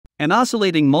An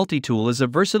oscillating multi-tool is a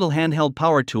versatile handheld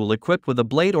power tool equipped with a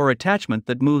blade or attachment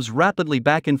that moves rapidly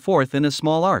back and forth in a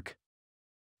small arc.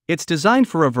 It's designed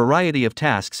for a variety of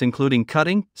tasks including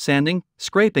cutting, sanding,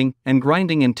 scraping, and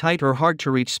grinding in tight or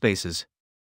hard-to-reach spaces.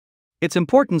 Its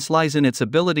importance lies in its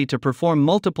ability to perform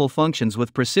multiple functions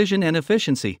with precision and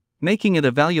efficiency, making it a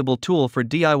valuable tool for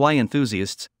DIY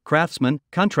enthusiasts, craftsmen,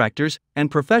 contractors, and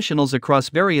professionals across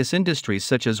various industries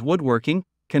such as woodworking,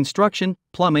 construction,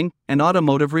 plumbing, and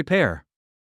automotive repair.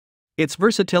 Its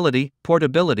versatility,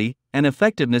 portability, and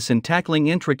effectiveness in tackling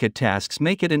intricate tasks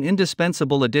make it an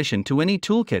indispensable addition to any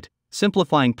toolkit,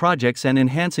 simplifying projects and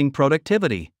enhancing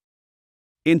productivity.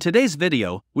 In today's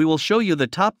video, we will show you the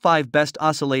top 5 best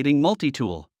oscillating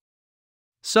multi-tool.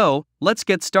 So, let's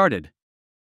get started.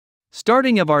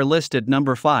 Starting of our list at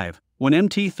number 5,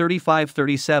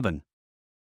 MT3537.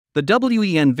 The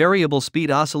WEN Variable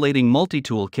Speed Oscillating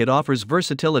Multi-Tool Kit offers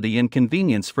versatility and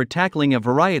convenience for tackling a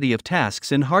variety of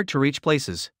tasks in hard-to-reach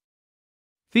places.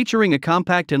 Featuring a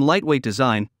compact and lightweight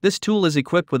design, this tool is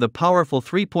equipped with a powerful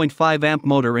 3.5 amp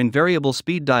motor and variable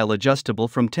speed dial adjustable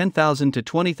from 10,000 to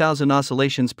 20,000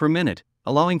 oscillations per minute,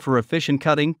 allowing for efficient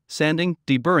cutting, sanding,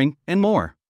 deburring, and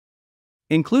more.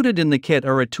 Included in the kit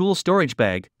are a tool storage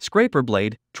bag, scraper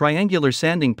blade, triangular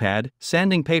sanding pad,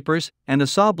 sanding papers, and a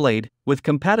saw blade, with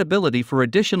compatibility for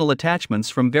additional attachments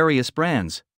from various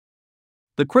brands.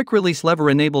 The quick-release lever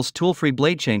enables tool-free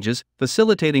blade changes,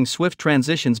 facilitating swift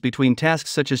transitions between tasks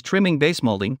such as trimming base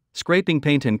molding, scraping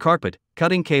paint and carpet,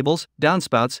 cutting cables,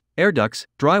 downspouts, air ducts,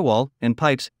 drywall, and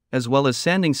pipes, as well as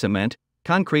sanding cement,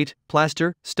 concrete,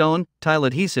 plaster, stone, tile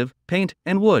adhesive, paint,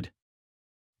 and wood.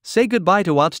 Say goodbye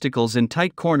to obstacles in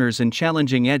tight corners and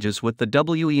challenging edges with the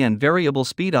WEN Variable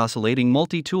Speed Oscillating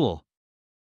Multi-Tool.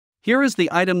 Here is the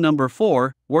item number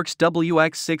 4, Worx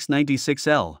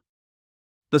WX696L.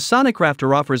 The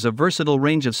Sonicrafter offers a versatile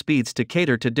range of speeds to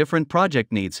cater to different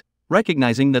project needs,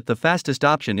 recognizing that the fastest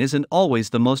option isn't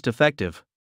always the most effective.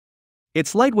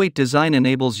 Its lightweight design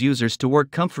enables users to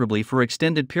work comfortably for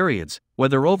extended periods,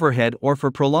 whether overhead or for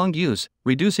prolonged use,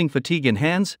 reducing fatigue in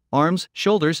hands, arms,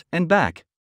 shoulders, and back.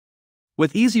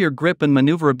 With easier grip and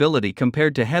maneuverability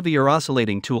compared to heavier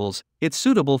oscillating tools, it's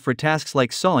suitable for tasks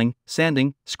like sawing,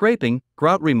 sanding, scraping,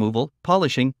 grout removal,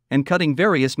 polishing, and cutting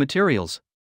various materials.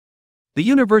 The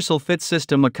universal fit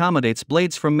system accommodates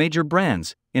blades from major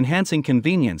brands, enhancing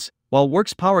convenience, while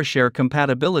Worx PowerShare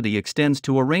compatibility extends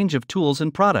to a range of tools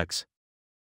and products.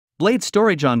 Blade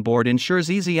storage on board ensures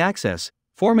easy access,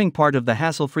 forming part of the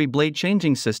hassle-free blade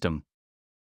changing system.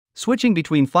 Switching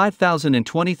between 5,000 and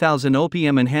 20,000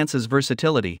 OPM enhances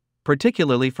versatility,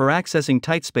 particularly for accessing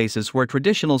tight spaces where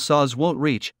traditional saws won't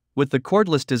reach, with the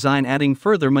cordless design adding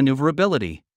further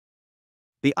maneuverability.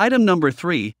 The item number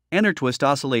 3, Enertwist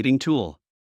Oscillating Tool.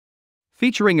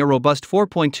 Featuring a robust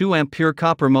 4.2 amp pure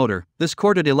copper motor, this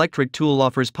corded electric tool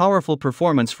offers powerful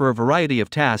performance for a variety of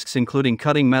tasks including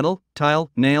cutting metal,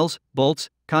 tile, nails, bolts,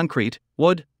 concrete,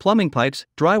 wood, plumbing pipes,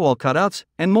 drywall cutouts,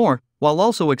 and more, while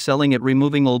also excelling at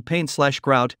removing old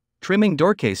paint/grout, trimming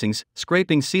door casings,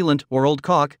 scraping sealant or old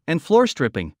caulk, and floor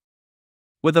stripping.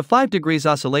 With a 5 degrees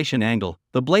oscillation angle,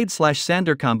 the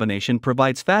blade/sander combination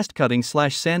provides fast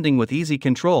cutting/sanding with easy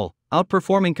control,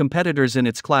 outperforming competitors in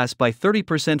its class by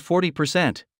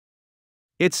 30–40%.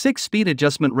 Its 6-speed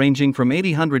adjustment ranging from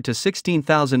 800 to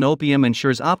 16,000 OPM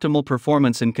ensures optimal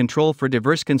performance and control for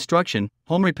diverse construction,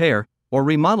 home repair, or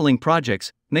remodeling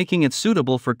projects, making it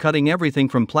suitable for cutting everything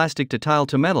from plastic to tile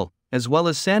to metal, as well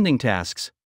as sanding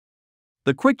tasks.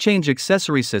 The Quick Change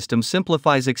accessory system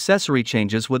simplifies accessory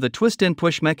changes with a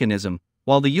twist-and-push mechanism,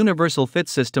 while the Universal Fit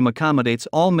system accommodates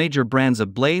all major brands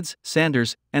of blades,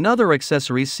 sanders, and other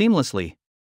accessories seamlessly.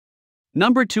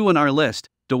 Number 2 on our list,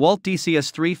 Dewalt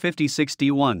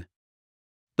DCS356D1.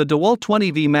 The Dewalt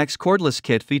 20V Max cordless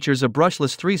kit features a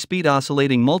brushless 3-speed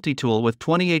oscillating multi-tool with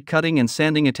 28 cutting and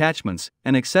sanding attachments,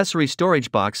 an accessory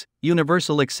storage box,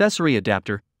 universal accessory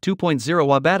adapter,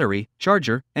 2.0 Ah battery,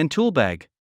 charger, and tool bag.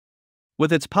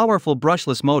 With its powerful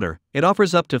brushless motor, it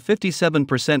offers up to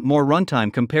 57% more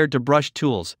runtime compared to brushed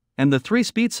tools, and the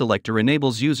 3-speed selector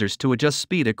enables users to adjust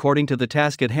speed according to the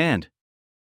task at hand.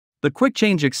 The Quick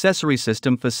Change accessory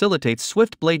system facilitates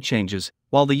swift blade changes,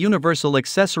 while the universal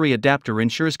accessory adapter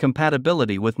ensures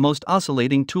compatibility with most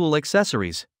oscillating tool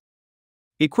accessories.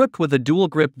 Equipped with a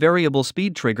dual-grip variable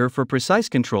speed trigger for precise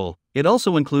control, it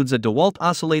also includes a Dewalt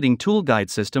oscillating tool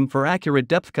guide system for accurate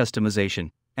depth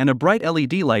customization, and a bright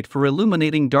LED light for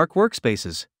illuminating dark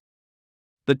workspaces.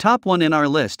 The top one in our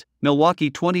list,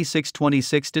 Milwaukee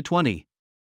 2626-20.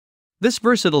 This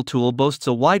versatile tool boasts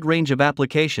a wide range of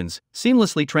applications,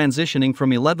 seamlessly transitioning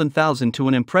from 11,000 to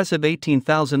an impressive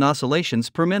 18,000 oscillations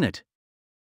per minute.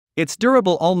 Its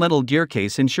durable all-metal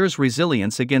gearcase ensures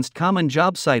resilience against common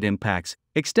job site impacts,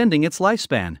 extending its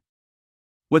lifespan.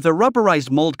 With a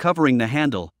rubberized mold covering the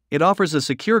handle, it offers a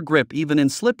secure grip even in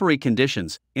slippery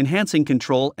conditions, enhancing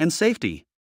control and safety.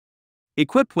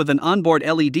 Equipped with an onboard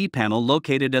LED panel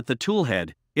located at the tool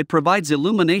head, it provides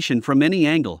illumination from any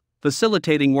angle,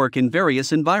 facilitating work in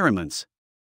various environments.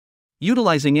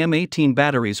 Utilizing M18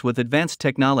 batteries with advanced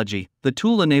technology, the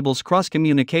tool enables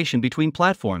cross-communication between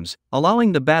platforms,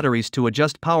 allowing the batteries to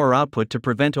adjust power output to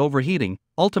prevent overheating,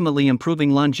 ultimately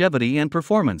improving longevity and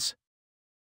performance.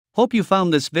 Hope you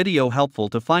found this video helpful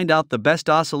to find out the best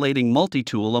oscillating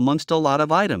multi-tool amongst a lot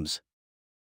of items.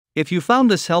 If you found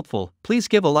this helpful, please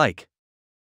give a like.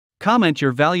 Comment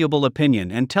your valuable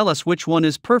opinion and tell us which one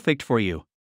is perfect for you.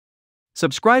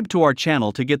 Subscribe to our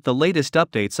channel to get the latest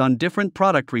updates on different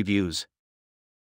product reviews.